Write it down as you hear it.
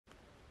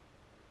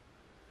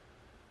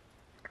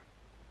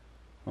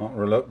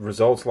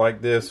Results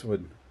like this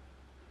with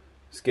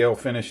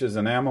Scalefinishes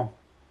Enamel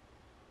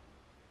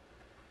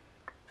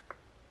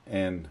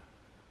and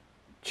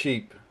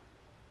cheap,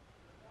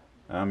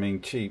 I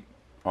mean cheap,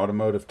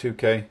 Automotive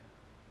 2K.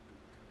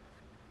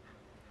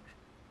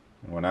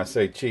 When I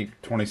say cheap,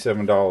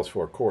 $27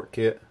 for a quart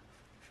kit,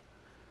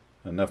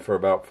 enough for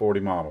about 40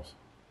 models.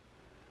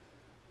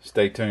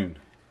 Stay tuned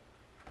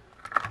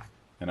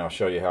and I'll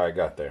show you how I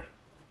got there.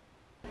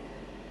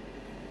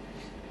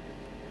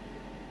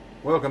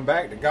 Welcome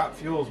back to Got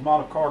Fuel's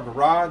Model Car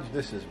Garage.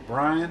 This is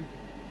Brian.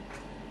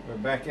 We're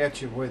back at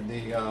you with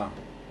the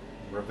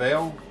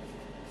Revell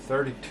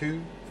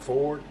 32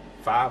 Ford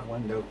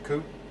 5-window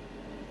coupe.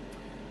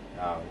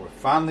 We're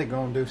finally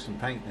going to do some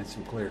painting and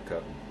some clear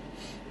cutting.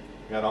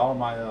 Got all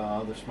my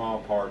other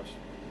small parts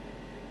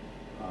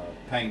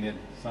painted,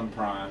 some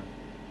primed.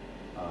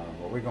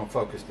 Well, we're going to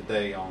focus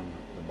today on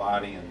the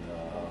body and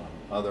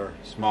the other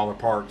smaller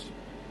parts,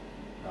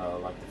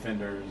 like the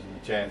fenders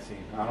and the chassis.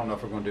 I don't know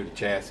if we're going to do the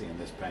chassis in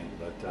this paint,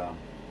 but the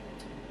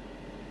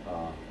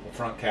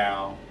front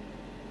cowl,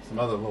 some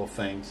other little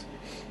things.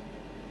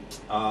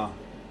 I'm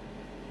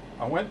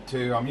going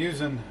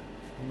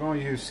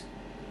to use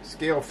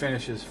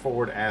Scalefinishes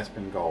Ford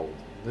Aspen Gold.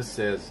 This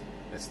says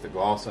it's the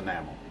gloss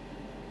enamel,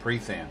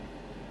 pre-thin.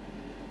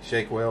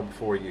 Shake well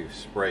before use.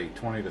 Spray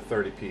 20 to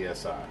 30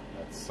 psi.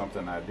 That's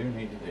something I do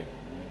need to do. Let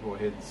me go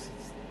ahead and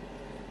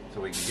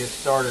so we can get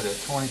started at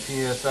 20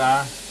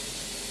 psi.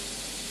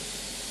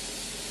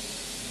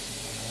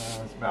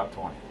 It's about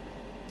 20.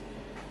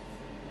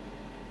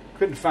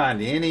 Couldn't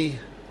find any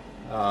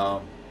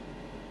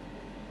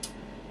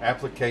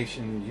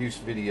application use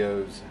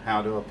videos,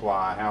 how to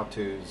apply,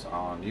 how-tos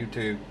on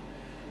YouTube.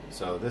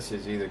 So this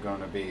is either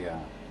going to be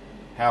a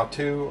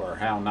how-to or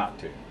how not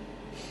to.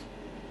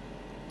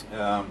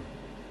 I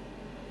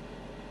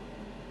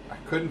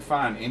couldn't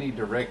find any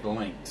direct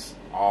links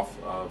off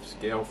of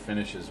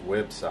Scalefinishes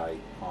website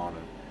on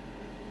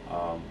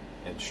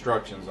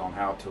instructions on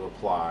how to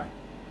apply.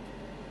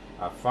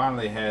 I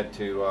finally had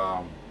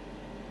to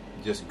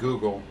just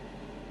Google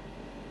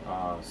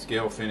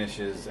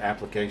Scalefinishes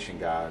application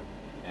guide,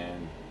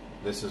 and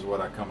this is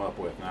what I come up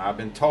with. Now, I've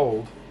been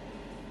told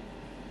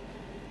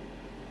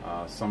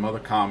some other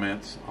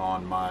comments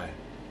on my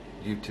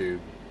YouTube,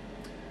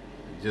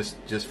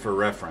 just for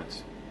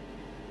reference,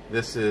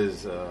 this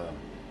is a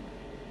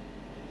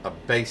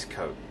base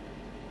coat.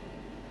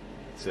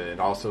 It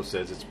also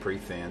says it's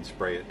pre-thin,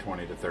 spray at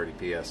 20 to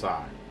 30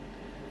 psi.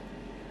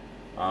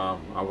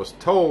 I was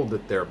told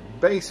that their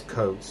base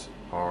coats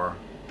are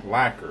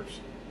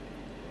lacquers,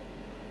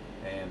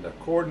 and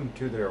according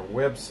to their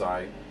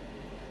website,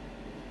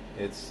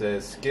 it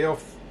says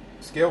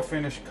scale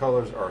finish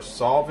colors are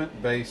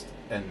solvent-based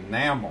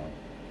enamel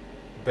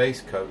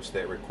base coats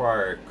that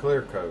require a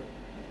clear coat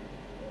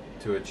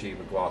to achieve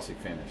a glossy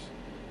finish.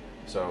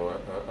 So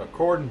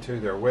according to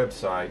their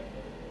website,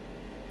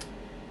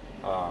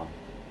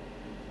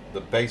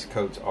 the base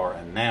coats are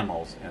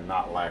enamels and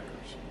not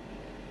lacquers.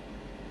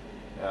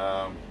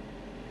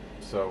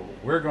 So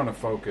we're going to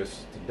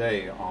focus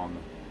today on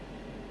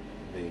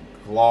the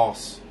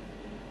gloss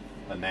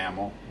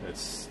enamel.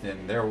 It's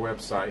in their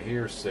website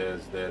here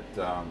says that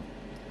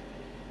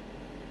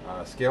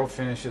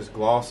Scalefinishes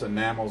gloss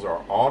enamels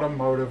are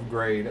automotive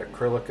grade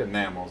acrylic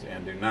enamels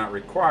and do not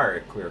require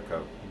a clear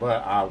coat,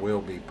 but I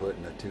will be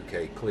putting a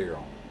 2K clear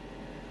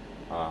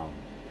on.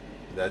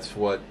 That's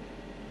what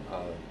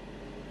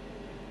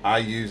I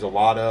use a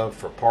lot of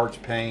for parts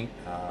paint.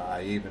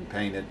 I even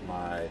painted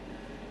my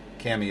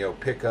Cameo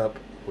pickup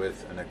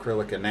with an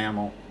acrylic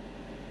enamel,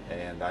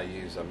 and I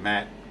use a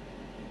matte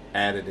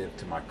additive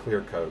to my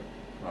clear coat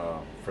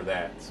for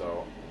that.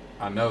 So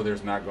I know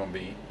there's not going to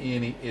be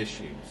any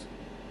issues.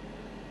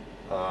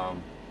 It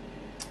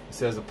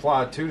says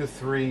apply 2 to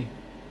 3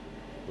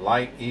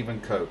 light even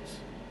coats.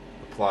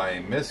 Apply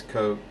a mist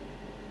coat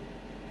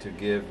to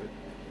give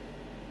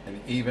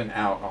an even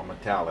out on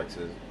metallics.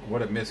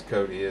 What a mist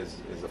coat is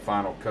a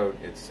final coat.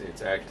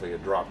 It's actually a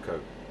drop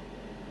coat.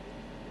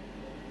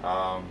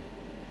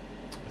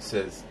 It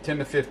says 10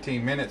 to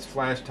 15 minutes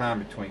flash time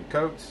between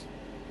coats.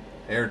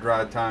 Air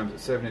dry times at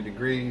 70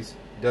 degrees.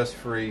 Dust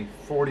free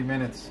 40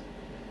 minutes.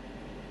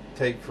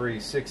 Tape free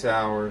 6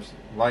 hours.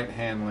 Light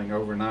handling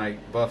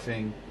overnight.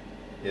 Buffing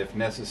if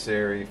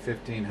necessary.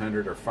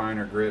 1500 or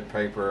finer grit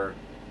paper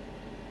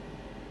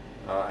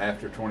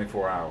after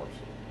 24 hours.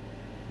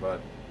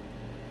 But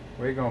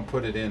we're going to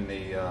put it in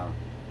the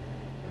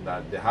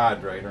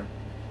dehydrator.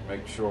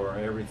 Make sure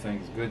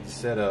everything's good to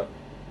set up.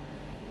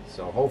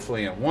 So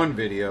hopefully in one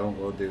video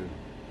we'll do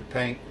the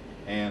paint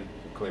and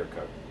the clear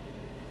coat.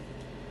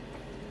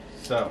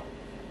 So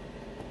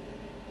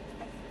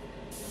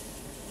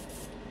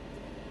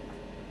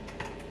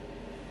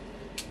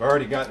I've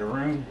already got the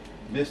room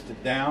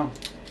misted down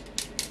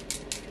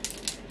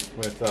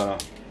with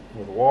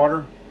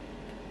water.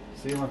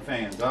 Ceiling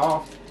fans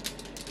off.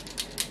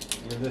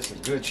 Give this a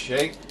good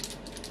shake.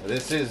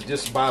 This is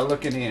just by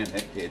looking in.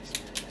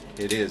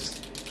 It is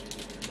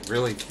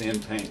really thin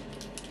paint.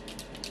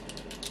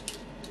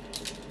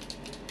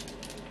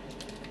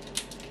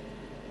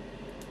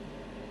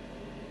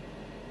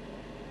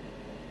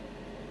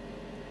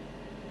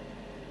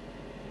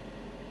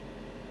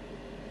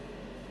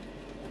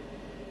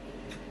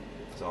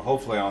 So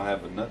hopefully I'll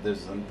have enough.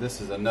 This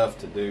is enough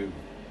to do.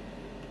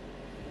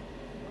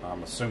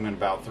 I'm assuming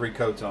about 3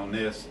 coats on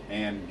this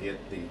and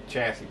get the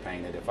chassis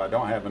painted. If I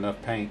don't have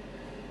enough paint,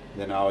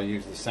 then I'll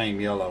use the same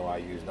yellow I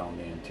used on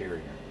the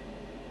interior,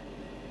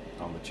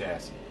 on the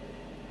chassis.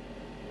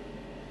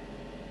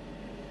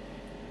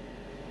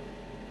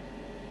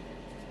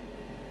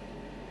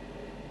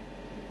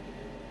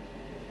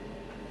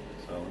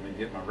 So let me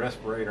get my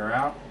respirator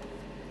out.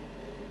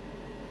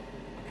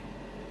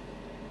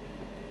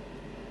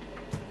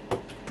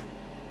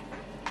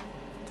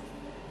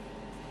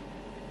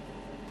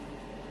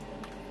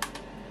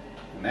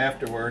 And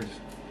afterwards,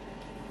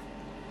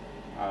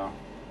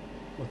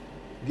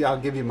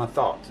 I'll give you my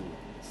thoughts and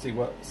see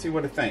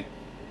what I think.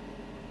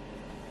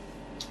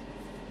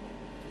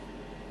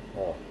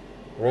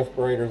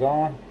 Respirator's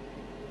on.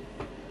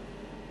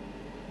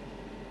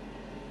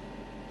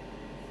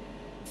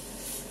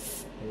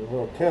 There's a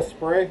little test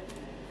spray,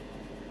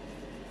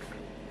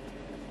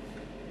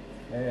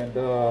 and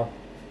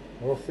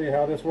we'll see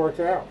how this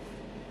works out.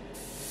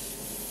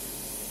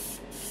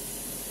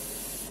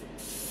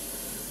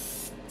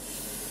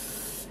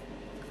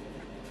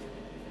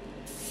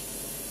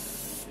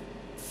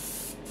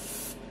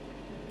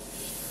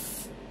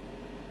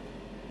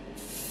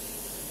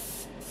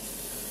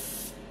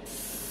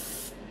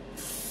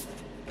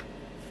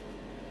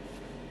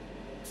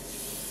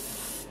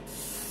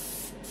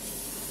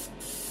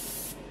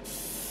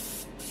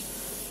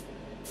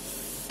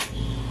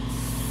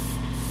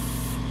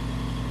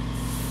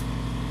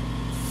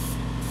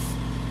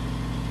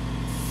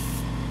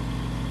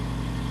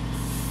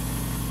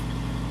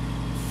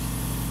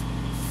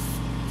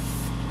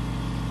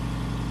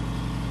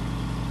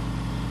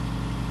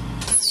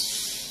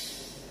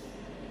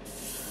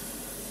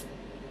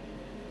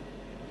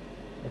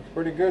 Looks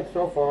pretty good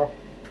so far.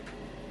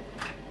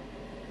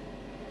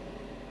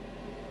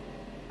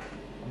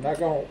 I'm not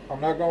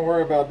gonna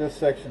worry about this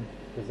section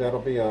because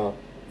that'll be a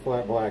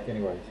flat black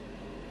anyways,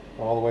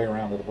 all the way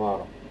around to the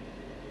bottom.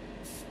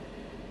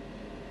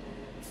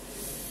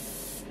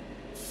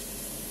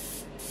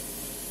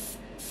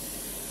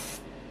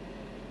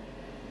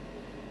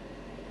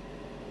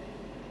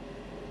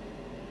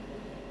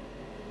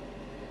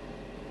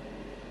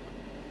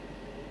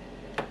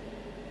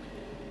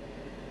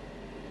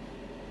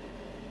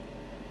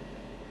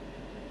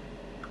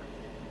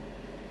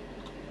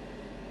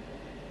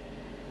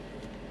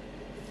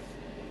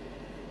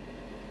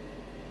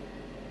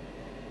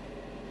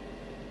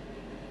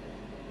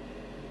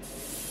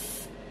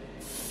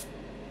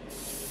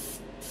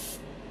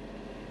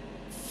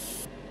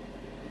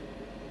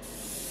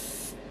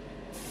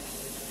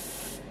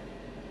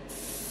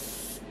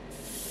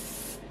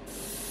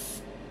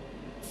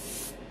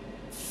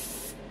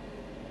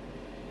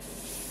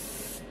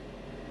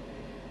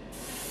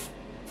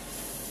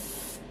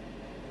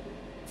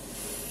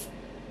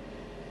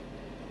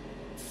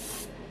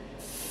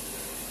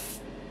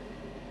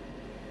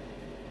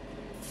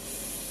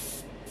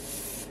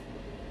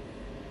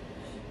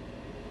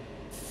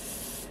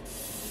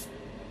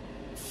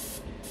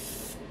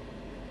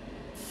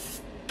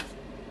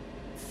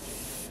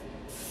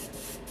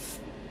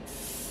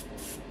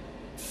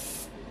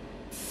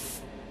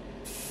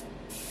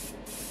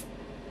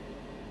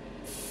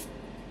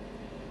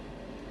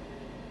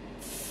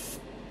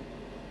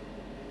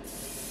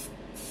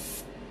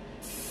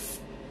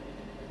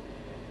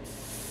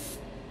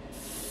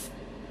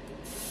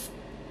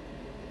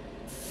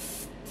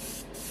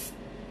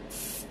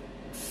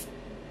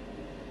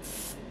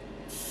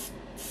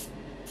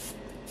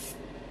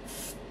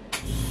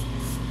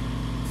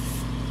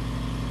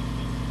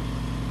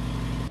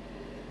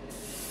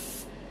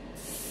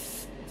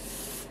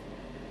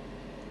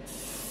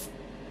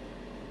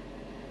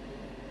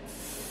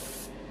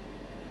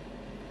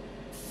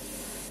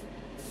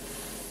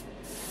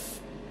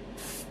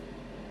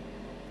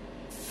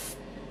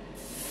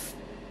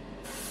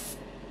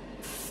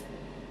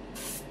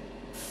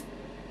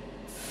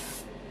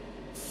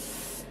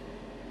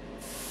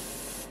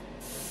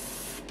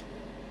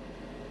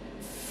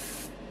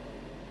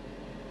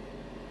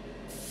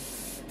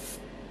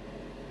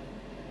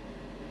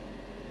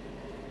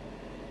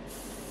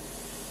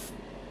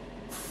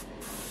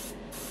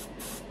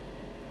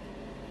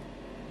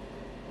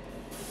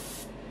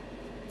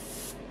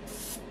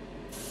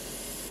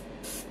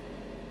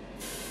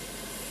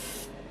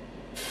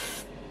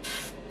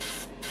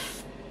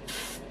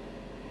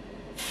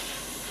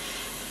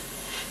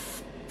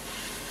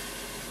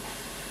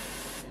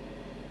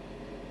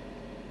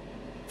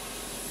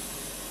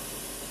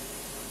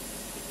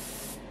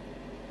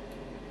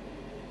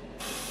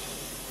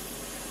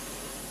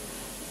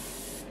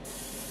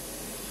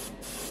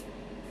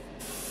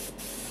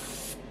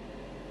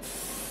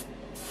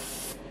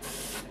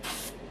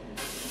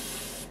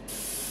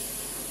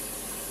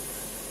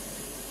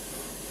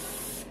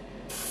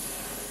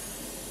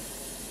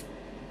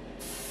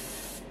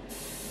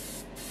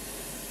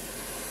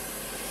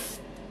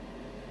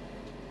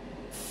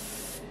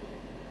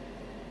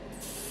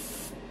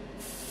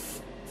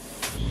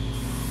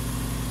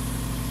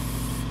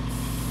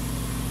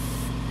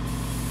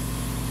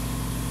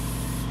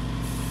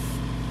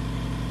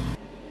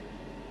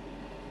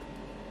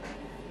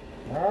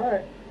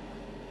 Alright.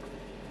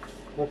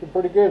 Looking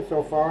pretty good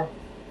so far.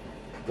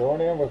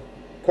 Going in with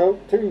coat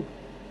 2.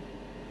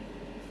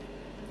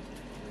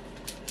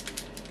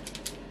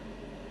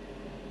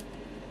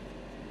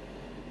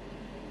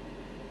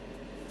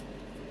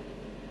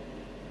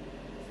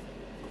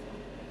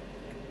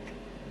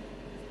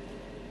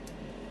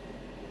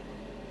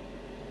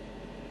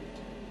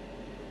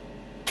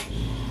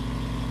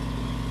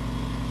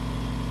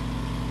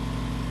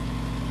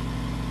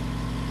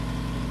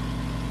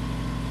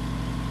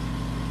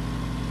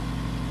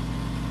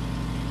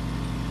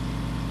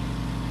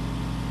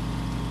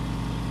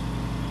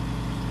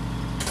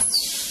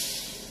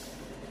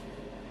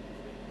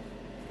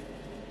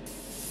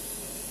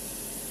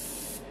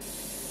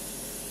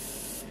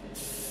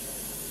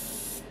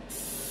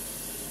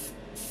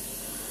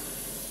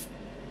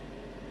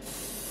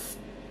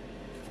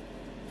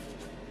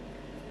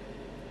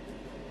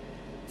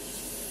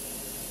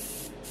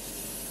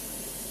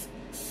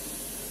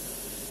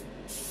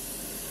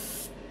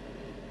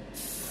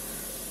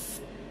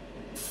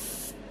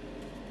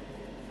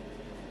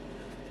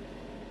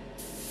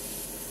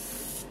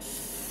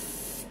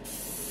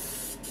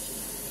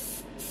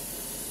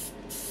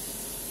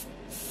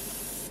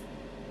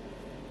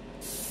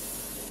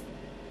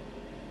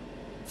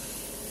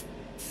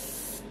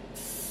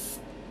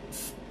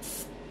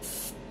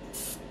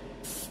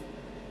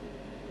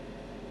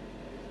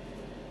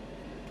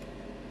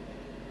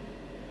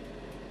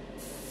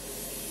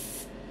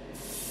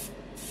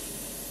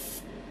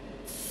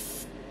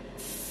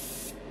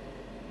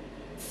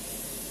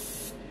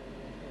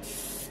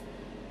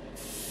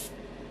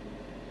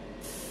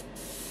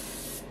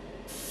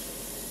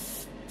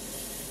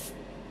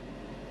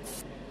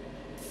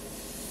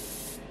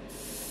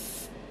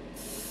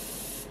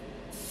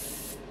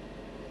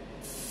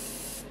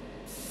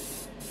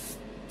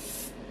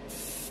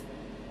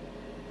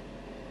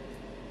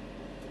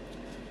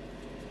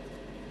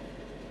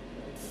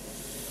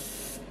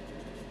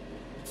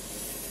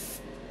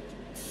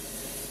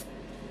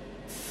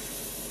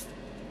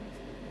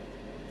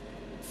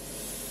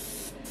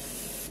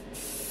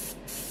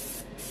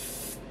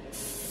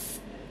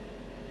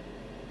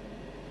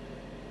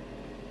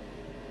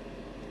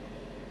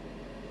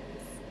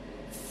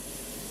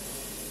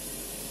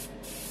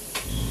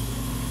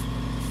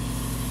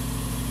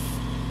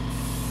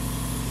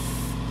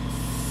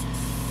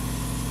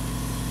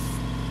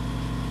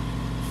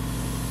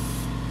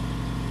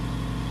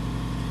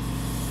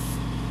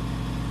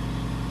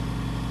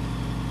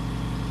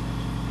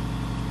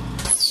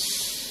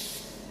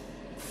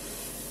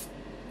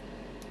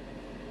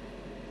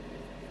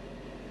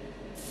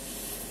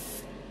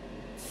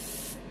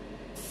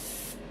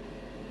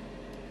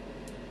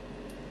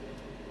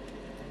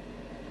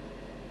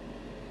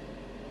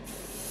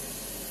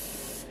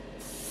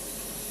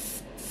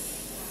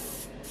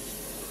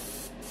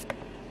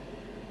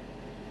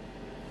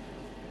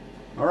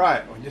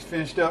 Alright, we just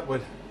finished up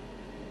with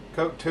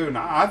coat 2.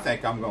 Now I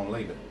think I'm going to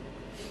leave it.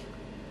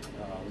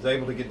 I was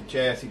able to get the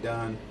chassis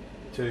done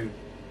too,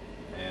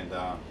 and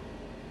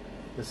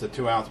this is a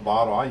 2-ounce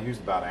bottle. I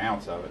used about 1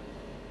 ounce of it.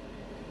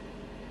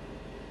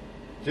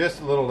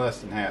 Just a little less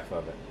than half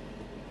of it.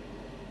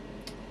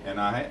 And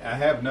I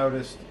have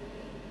noticed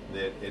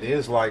that it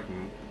is like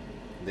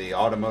the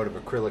automotive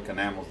acrylic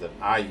enamels that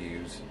I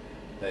use,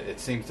 that it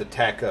seems to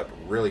tack up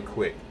really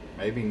quick.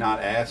 Maybe not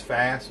as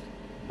fast,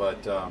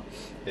 but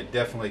it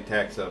definitely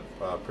tacks up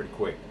pretty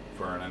quick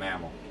for an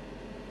enamel.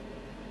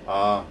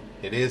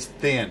 It is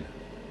thin.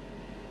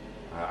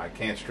 I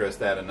can't stress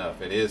that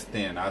enough. It is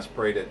thin. I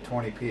sprayed at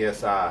 20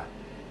 psi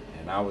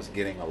and I was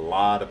getting a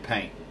lot of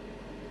paint.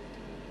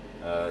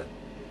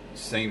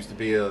 Seems to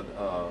be a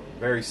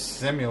very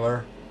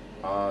similar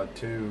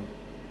to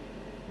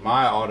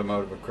my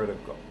automotive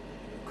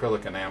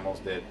acrylic enamels,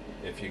 that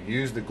if you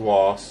use the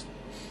gloss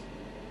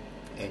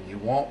and you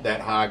want that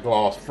high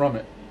gloss from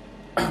it,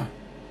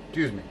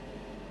 excuse me,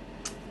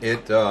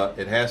 it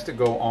has to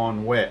go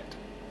on wet.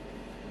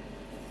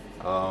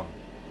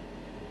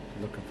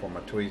 Looking for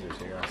my tweezers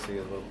here. I see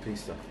a little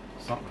piece of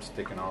something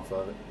sticking off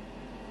of it.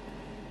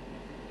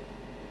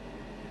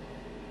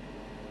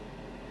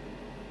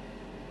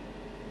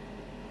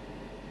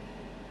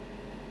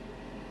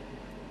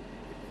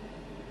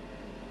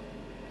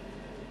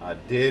 I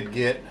did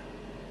get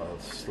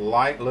a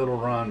slight little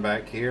run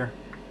back here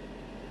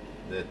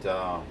that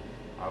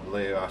I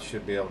believe I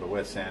should be able to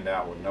wet sand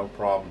out with no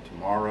problem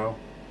tomorrow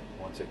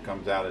once it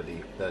comes out of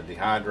the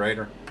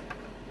dehydrator.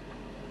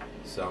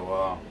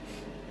 So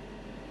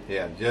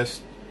yeah,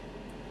 just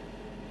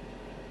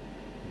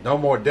no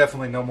more,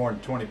 definitely no more than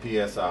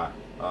 20 psi.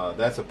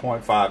 That's a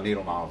 0.5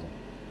 needle nozzle.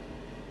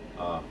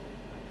 I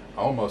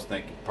almost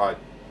think it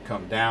probably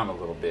come down a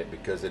little bit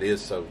because it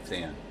is so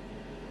thin.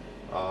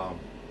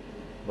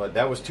 But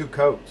that was 2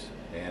 coats,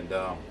 and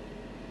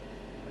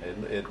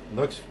it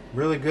looks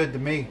really good to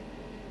me.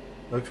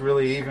 Looks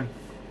really even.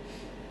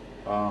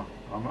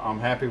 I'm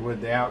happy with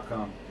the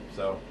outcome.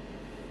 So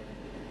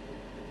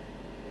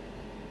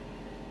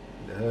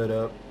the hood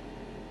up,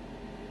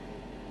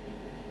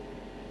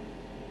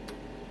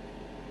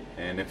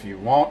 and if you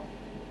want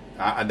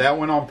That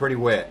went on pretty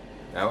wet.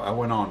 I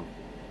went on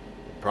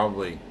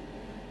probably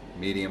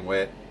medium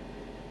wet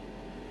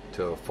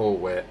to full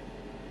wet,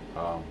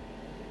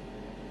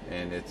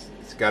 and it's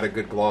got a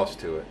good gloss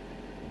to it.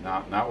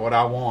 Not what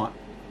I want,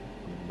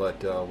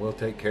 but we'll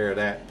take care of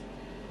that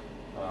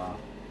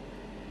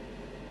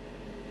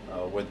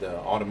with the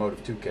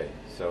Automotive 2K.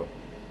 So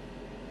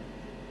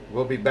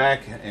we'll be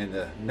back in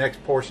the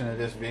next portion of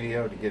this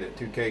video to get it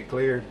 2K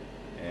cleared,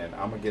 and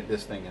I'm gonna get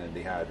this thing in a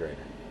dehydrator.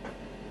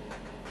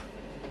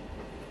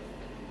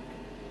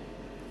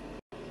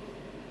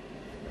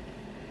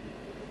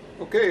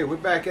 Okay, we're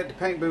back at the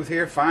paint booth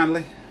here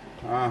finally.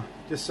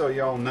 Just so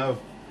y'all know,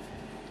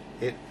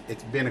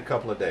 it's been a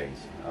couple of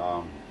days.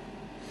 I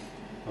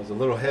was a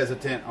little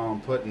hesitant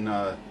on putting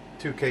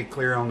 2K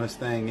clear on this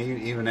thing,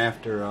 even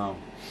after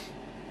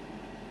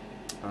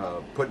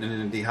putting it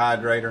in a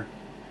dehydrator.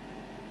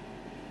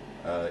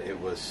 It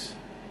was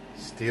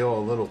still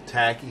a little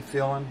tacky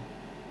feeling,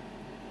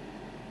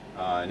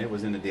 and it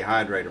was in the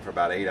dehydrator for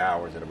about 8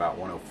 hours at about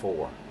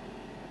 104.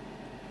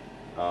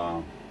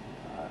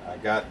 I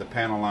got the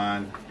panel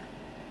line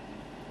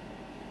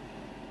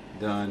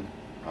done,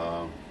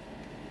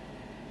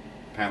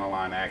 panel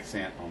line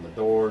accent on the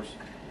doors.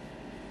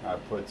 I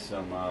put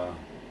some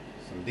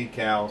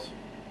decals. I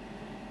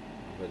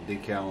put a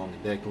decal on the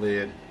deck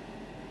lid,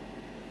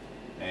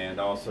 and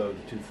also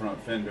the two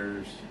front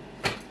fenders,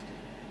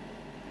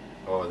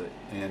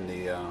 and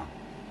the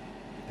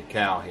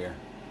cowl here.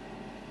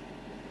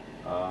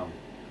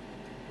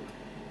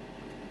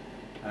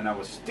 And I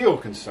was still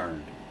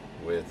concerned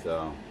with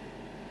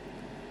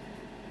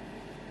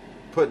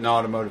putting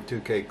Automotive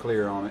 2K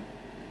clear on it,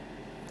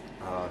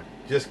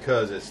 just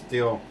because it's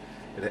still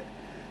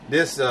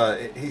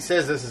he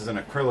says this is an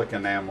acrylic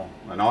enamel,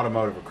 an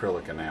automotive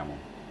acrylic enamel,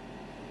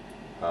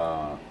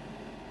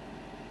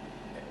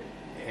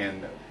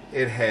 and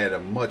it had a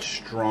much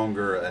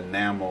stronger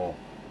enamel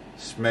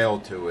smell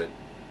to it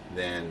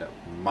than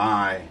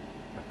my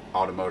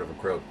automotive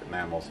acrylic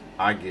enamels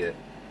I get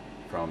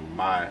from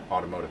my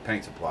automotive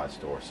paint supply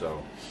store.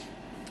 So,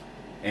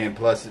 and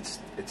plus it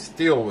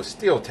still was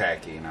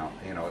tacky,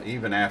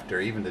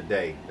 even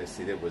today. Let's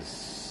see, it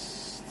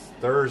was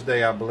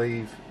Thursday, I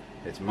believe.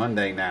 It's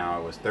Monday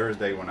now. It was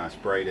Thursday when I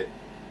sprayed it.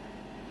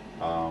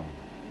 I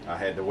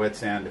had to wet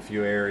sand a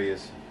few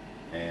areas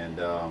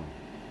and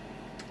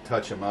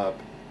touch them up,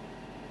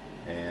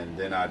 and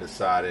then I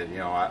decided,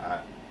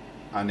 I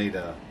need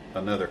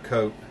another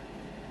coat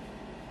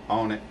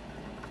on it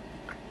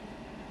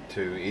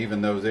to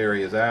even those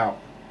areas out,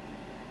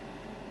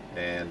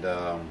 and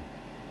I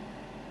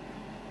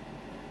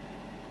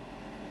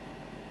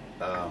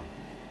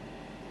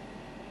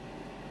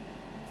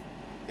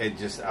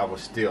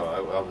was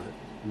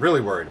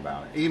really worried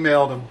about it.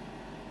 Emailed him.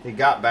 He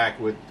got back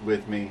with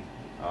me,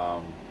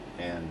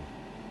 and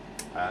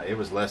it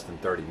was less than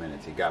 30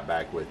 minutes. He got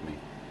back with me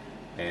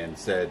and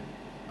said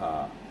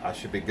I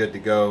should be good to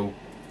go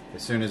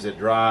as soon as it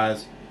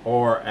dries,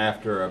 or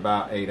after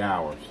about 8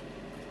 hours.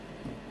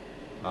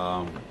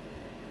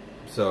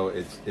 So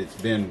it's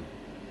been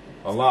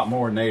a lot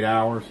more than 8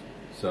 hours.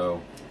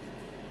 So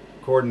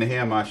according to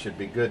him, I should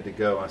be good to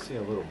go. I see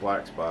a little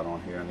black spot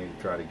on here I need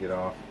to try to get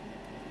off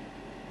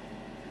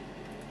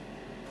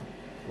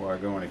before I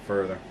go any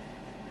further.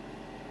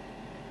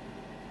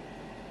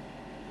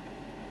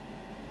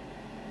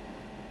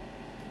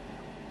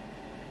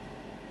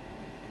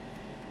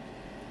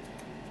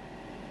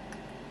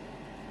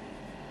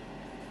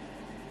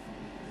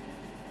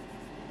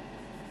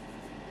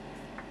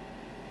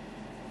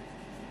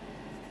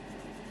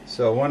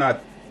 So when I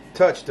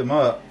touched it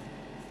up,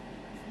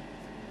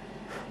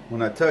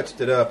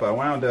 I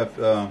wound up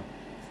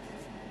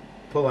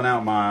pulling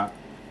out my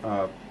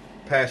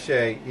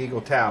Pache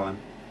Eagle Talon,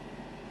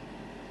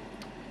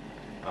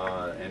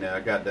 and I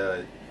got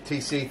the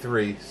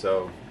TC3,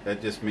 so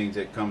that just means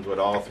it comes with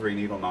all three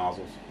needle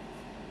nozzles,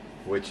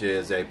 which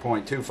is a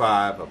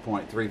 .25, a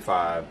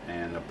 .35,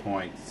 and a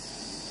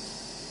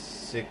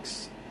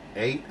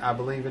 .68, I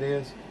believe it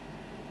is.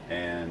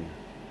 And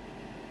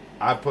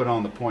I put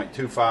on the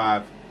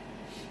 .25,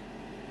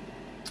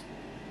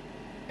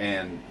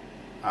 and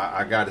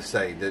I got to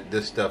say that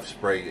this stuff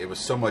sprayed. It was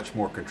so much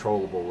more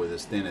controllable with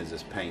as thin as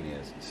this paint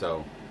is.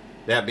 So,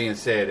 that being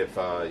said, if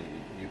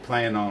you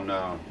plan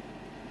on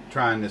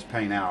trying this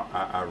paint out,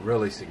 I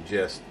really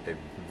suggest a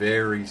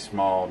very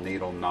small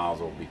needle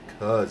nozzle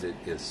because it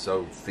is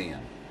so thin.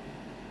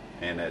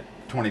 And at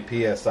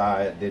 20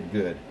 psi, it did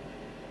good.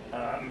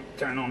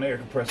 Turn on the air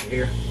compressor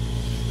here.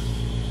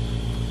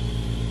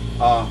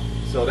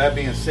 So that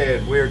being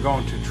said, we're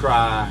going to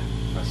try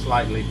a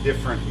slightly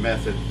different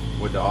method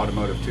with the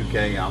Automotive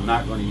 2K. I'm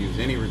not going to use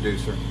any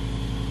reducer.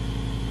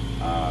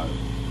 I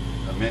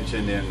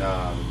mentioned in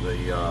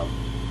the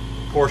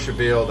Porsche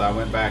build, I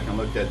went back and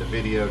looked at the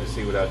video to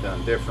see what I've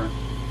done different,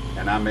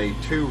 and I made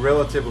two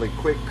relatively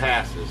quick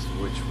passes,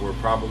 which were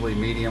probably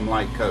medium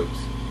light coats,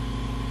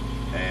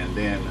 and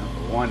then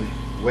one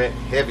wet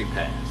heavy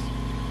pass.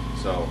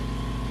 So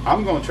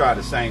I'm going to try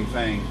the same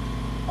thing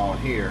on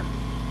here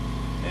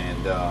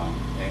and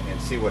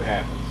see what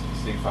happens.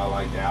 see if I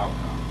like the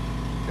outcome,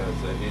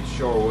 because it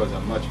sure was a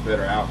much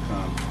better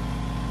outcome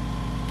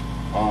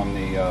on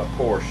the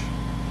Porsche,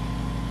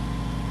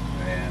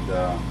 and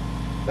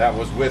that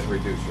was with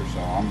reducer, so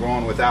I'm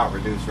going without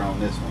reducer on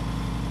this one.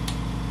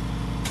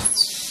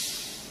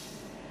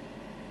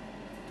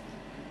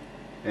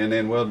 And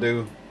then we'll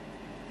do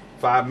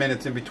 5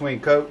 minutes in between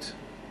coats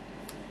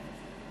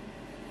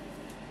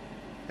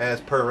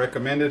as per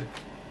recommended.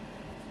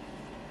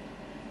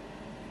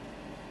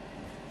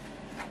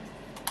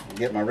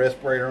 Get my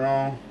respirator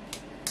on.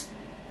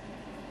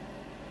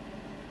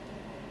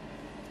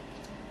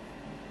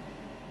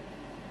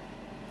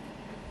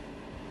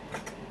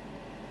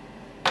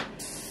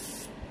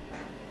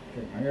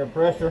 Check my air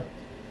pressure.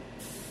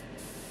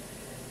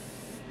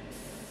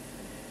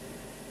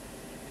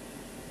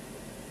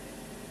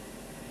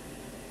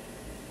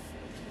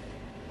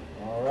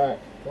 Alright,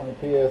 20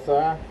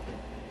 psi.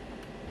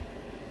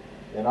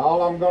 And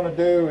all I'm going to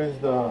do is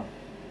the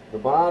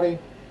body,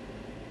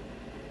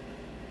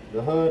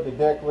 the hood, the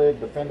deck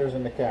lid, the fenders,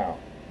 and the cowl.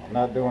 I'm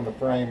not doing the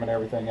frame and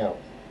everything else.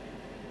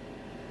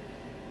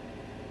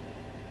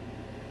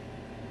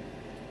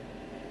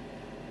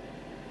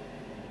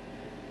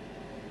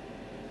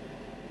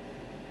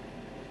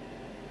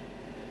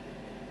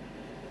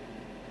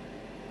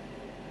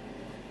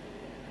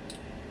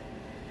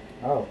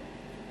 Oh.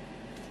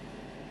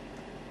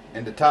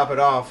 And to top it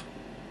off,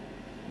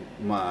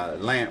 my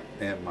lamp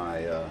and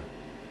my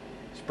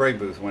spray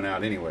booth went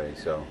out anyway,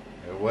 so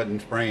it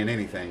wasn't spraying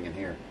anything in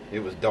here. It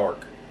was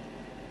dark.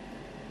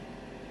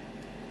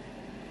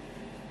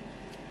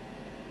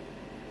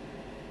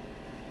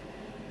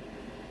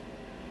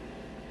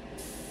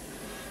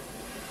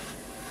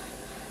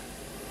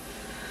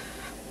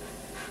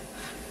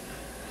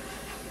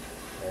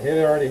 I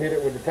already hit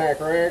it with the tack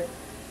rag.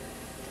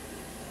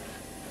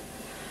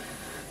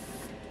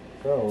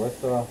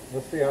 So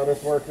let's see how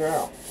this works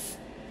out.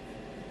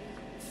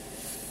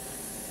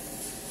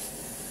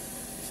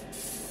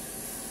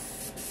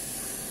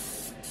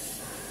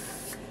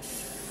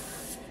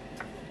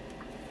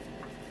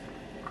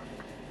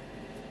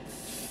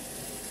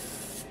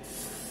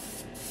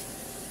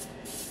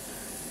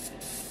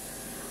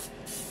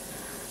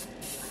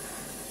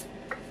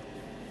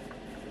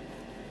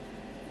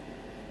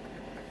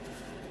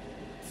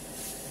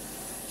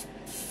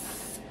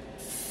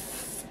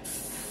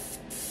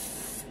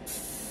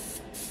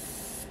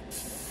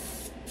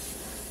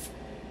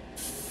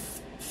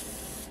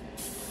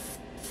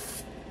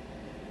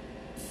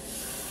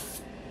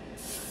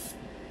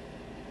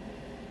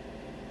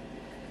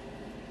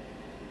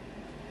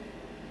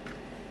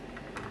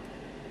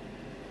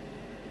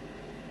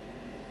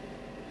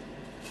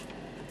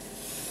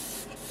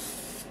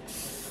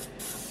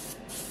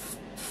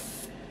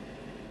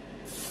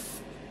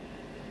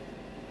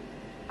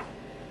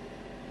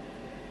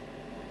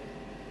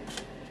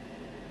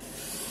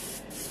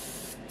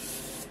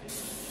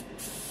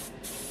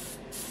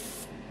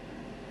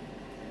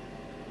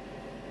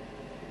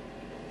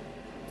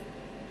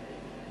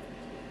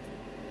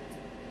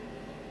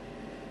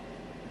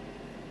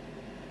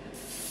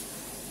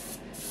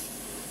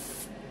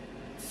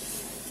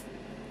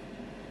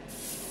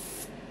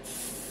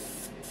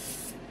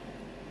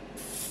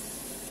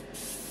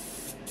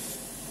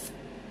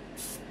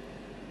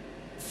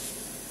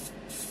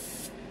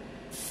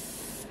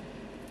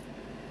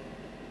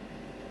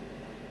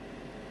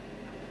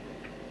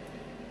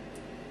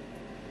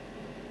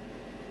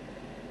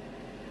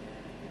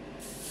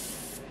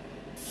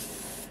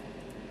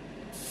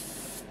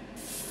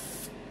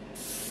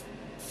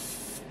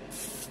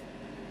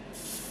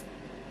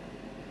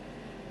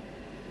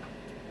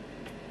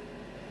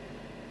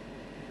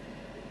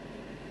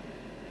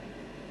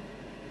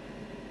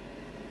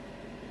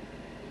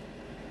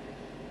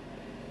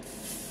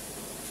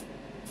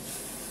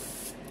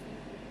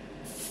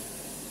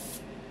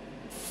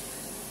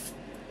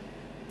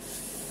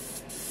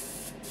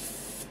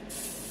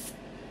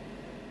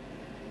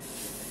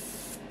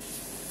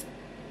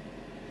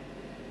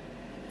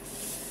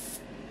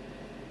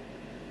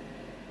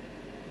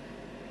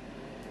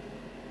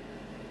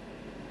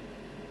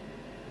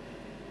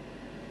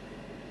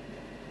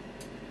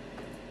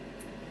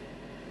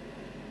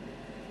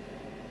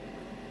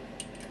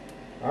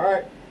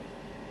 Alright.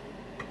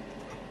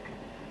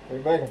 We'll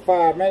be back in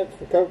 5 minutes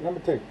for coat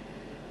number 2.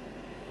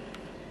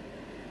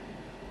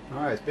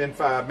 Alright, it's been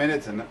 5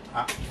 minutes, and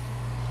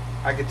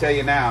I can tell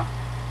you now,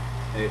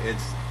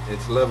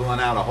 it's leveling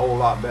out a whole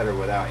lot better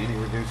without any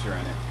reducer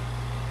in it.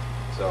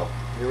 So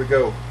here we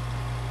go.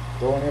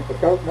 Going in for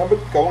coat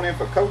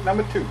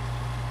number 2.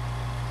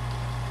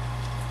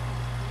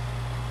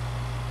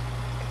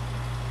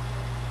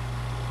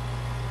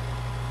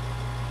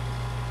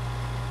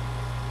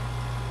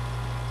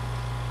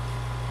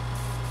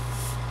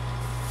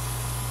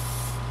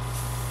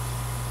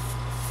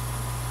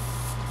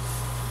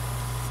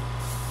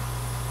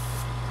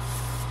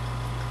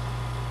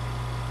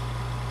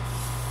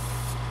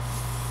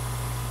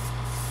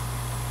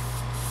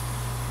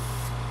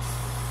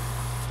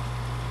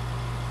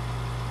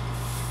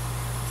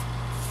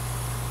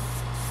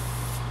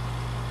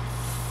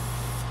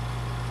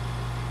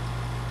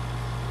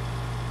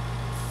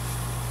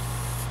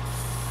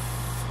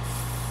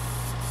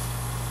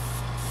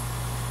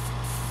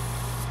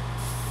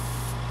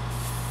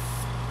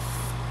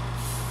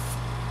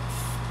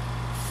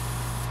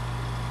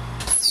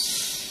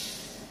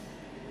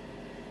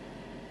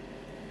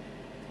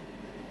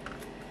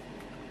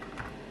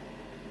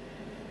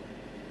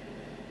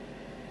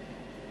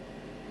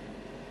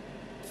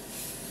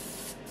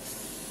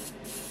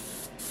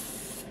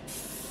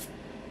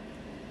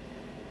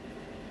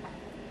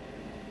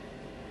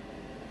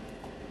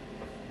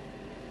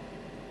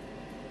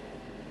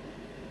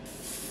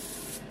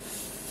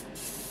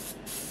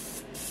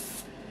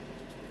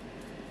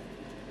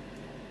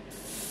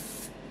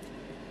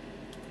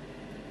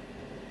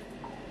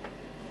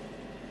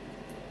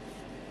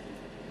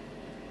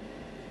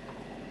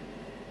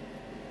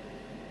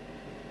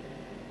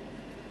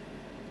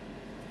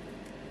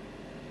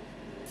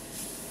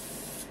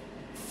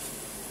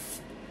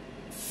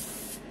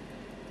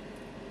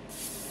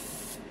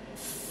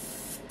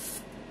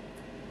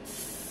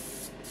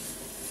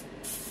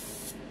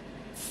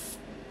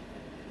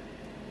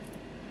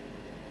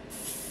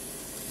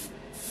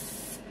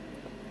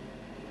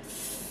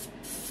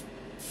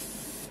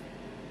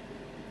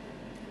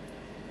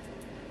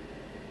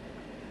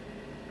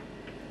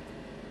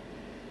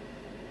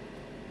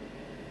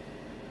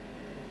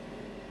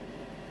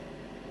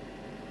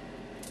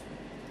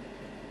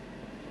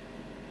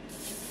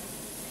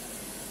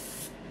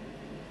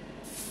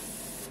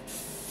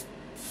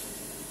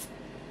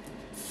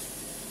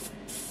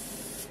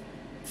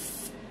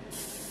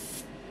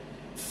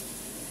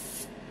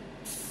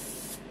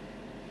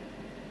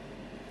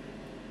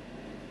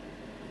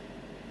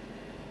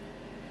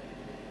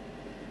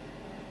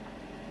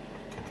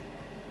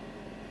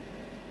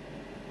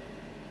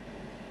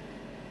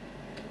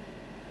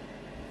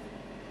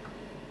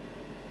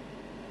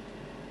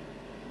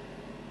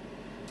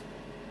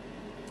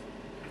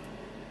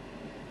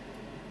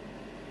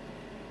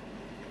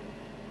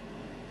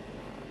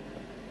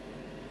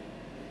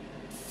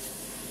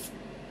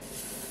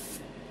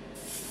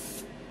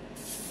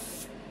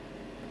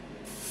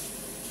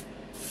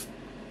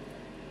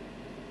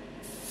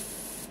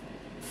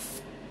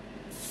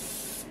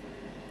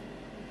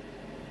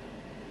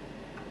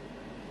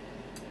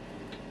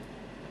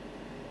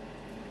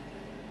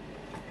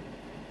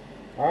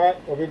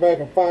 Alright, we'll be back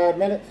in 5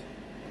 minutes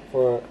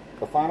for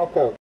the final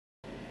coat.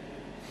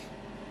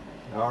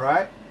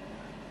 Alright,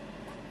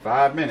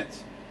 5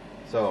 minutes.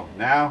 So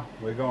now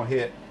we're going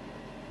to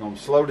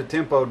slow the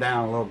tempo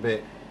down a little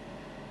bit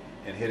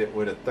and hit it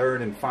with a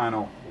third and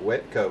final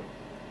wet coat.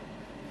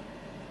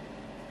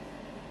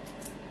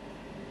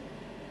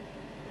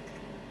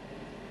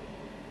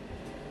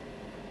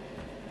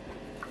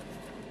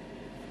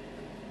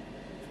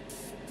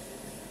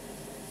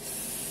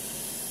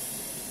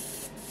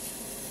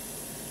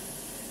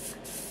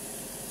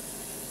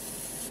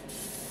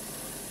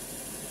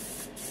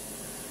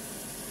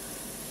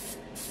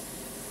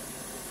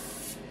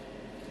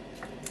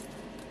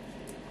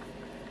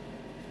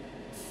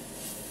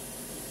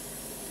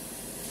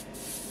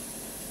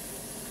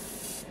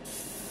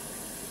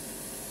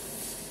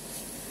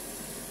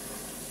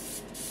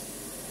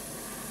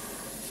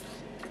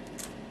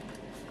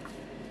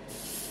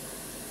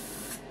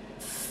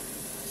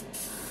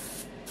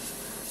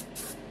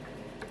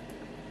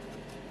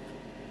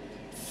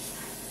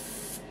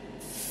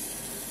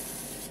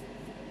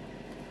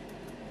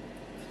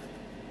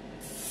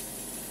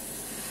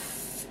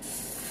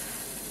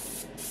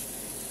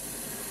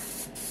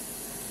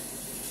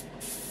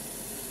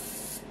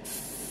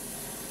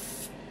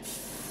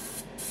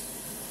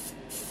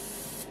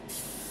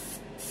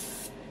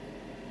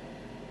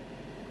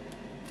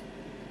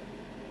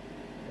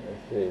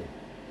 See,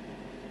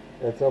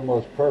 it's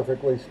almost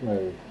perfectly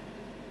smooth.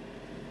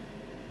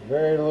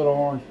 Very little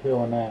orange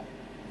peel in that.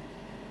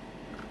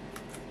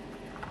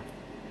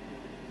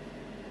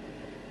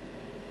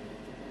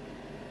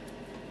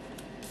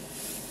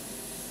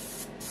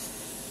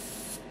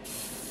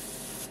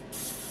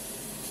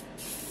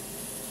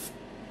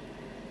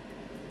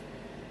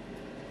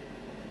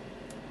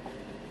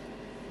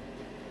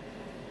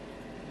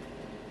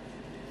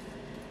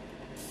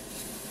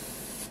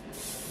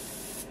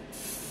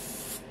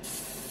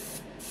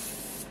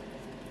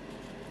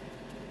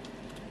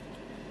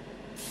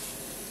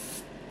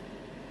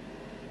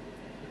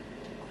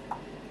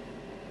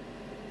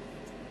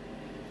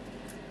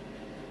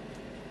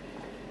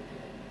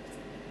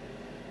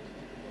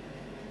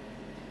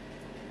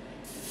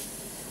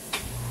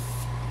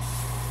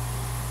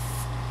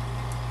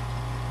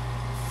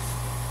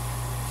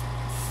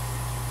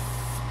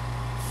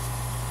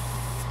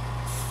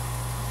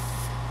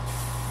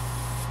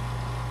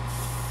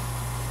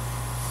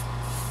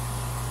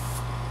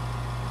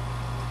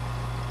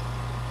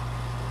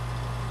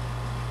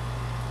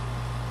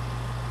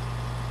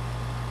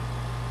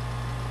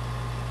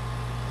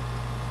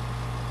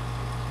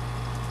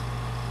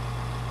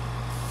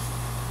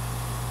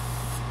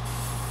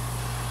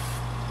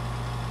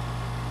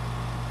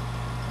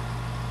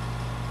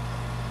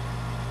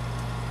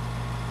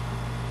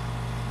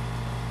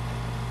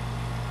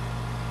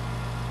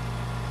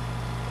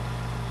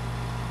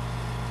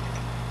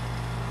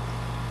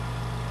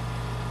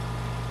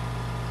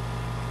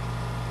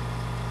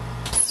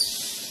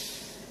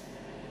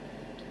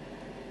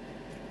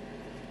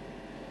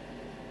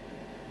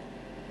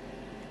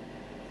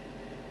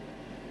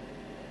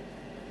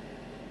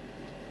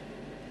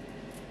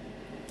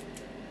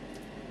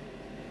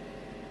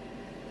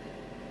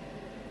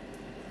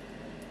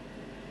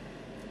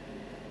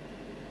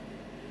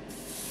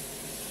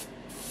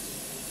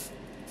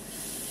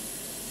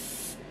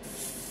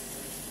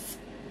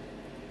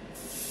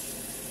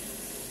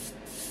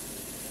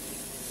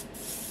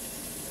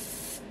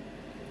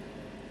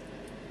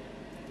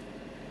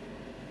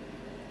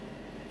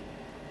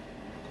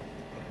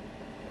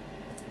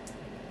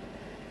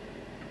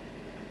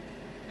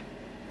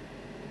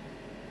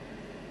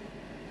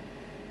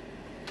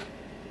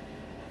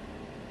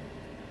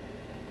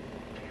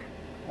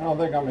 I don't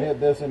think I'm gonna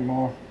hit this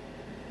anymore.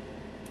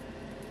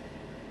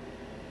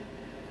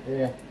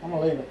 Yeah, I'm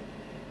gonna leave it.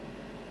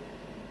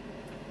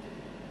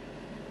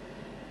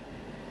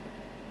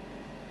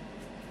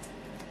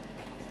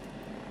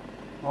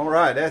 All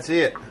right, that's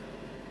it.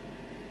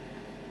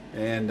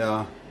 And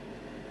I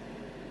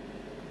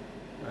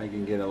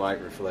can get a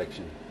light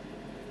reflection.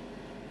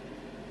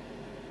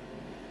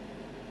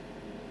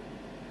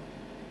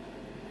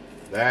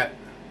 That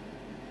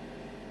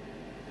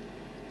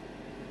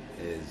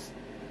is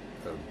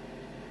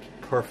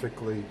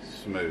perfectly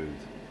smooth.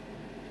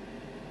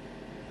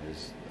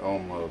 There's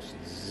almost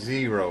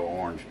zero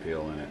orange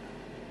peel in it.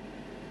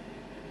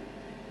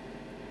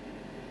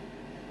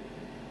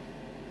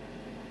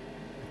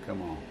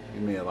 Come on,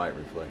 give me a light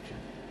reflection.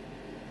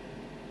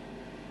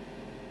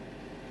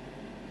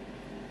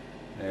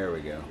 There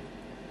we go.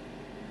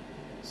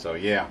 So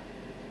yeah,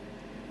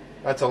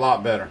 that's a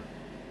lot better.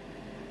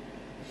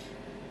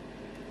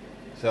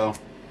 So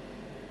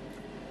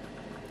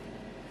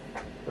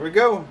there we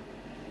go.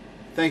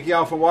 Thank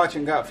y'all for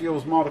watching Got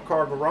Fuel's Motor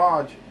Car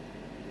Garage,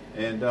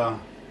 and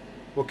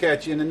we'll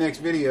catch you in the next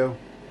video.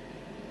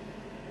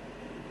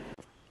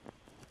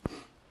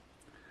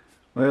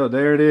 Well,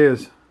 there it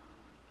is.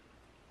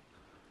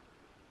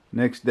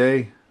 Next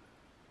day.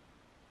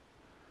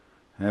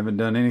 Haven't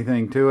done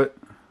anything to it.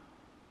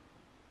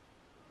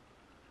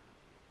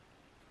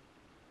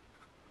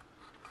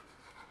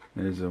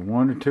 There's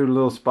one or two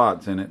little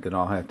spots in it that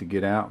I'll have to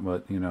get out,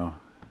 but you know,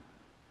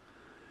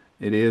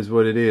 it is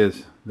what it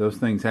is. Those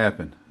things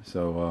happen.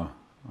 So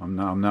I'm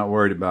not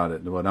worried about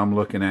it. What I'm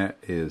looking at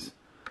is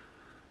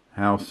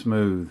how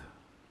smooth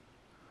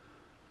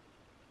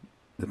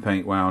the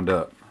paint wound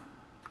up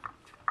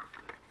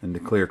and the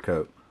clear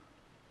coat.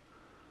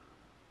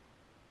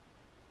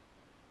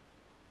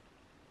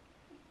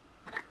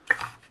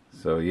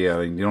 So yeah,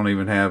 I don't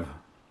even have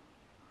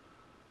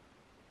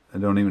a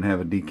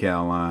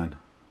decal line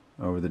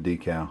over the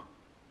decal.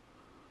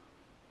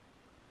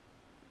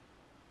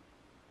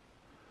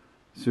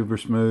 Super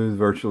smooth,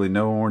 virtually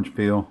no orange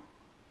peel.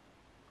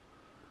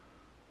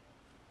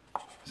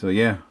 So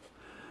yeah,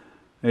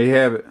 there you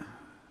have it.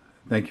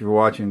 Thank you for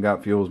watching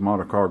Got Fuel's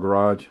Model Car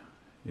Garage.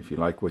 If you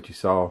like what you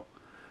saw,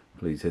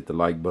 please hit the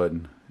like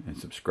button and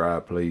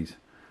subscribe, please.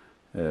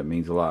 It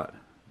means a lot.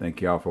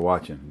 Thank you all for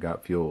watching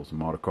Got Fuel's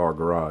Model Car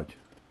Garage.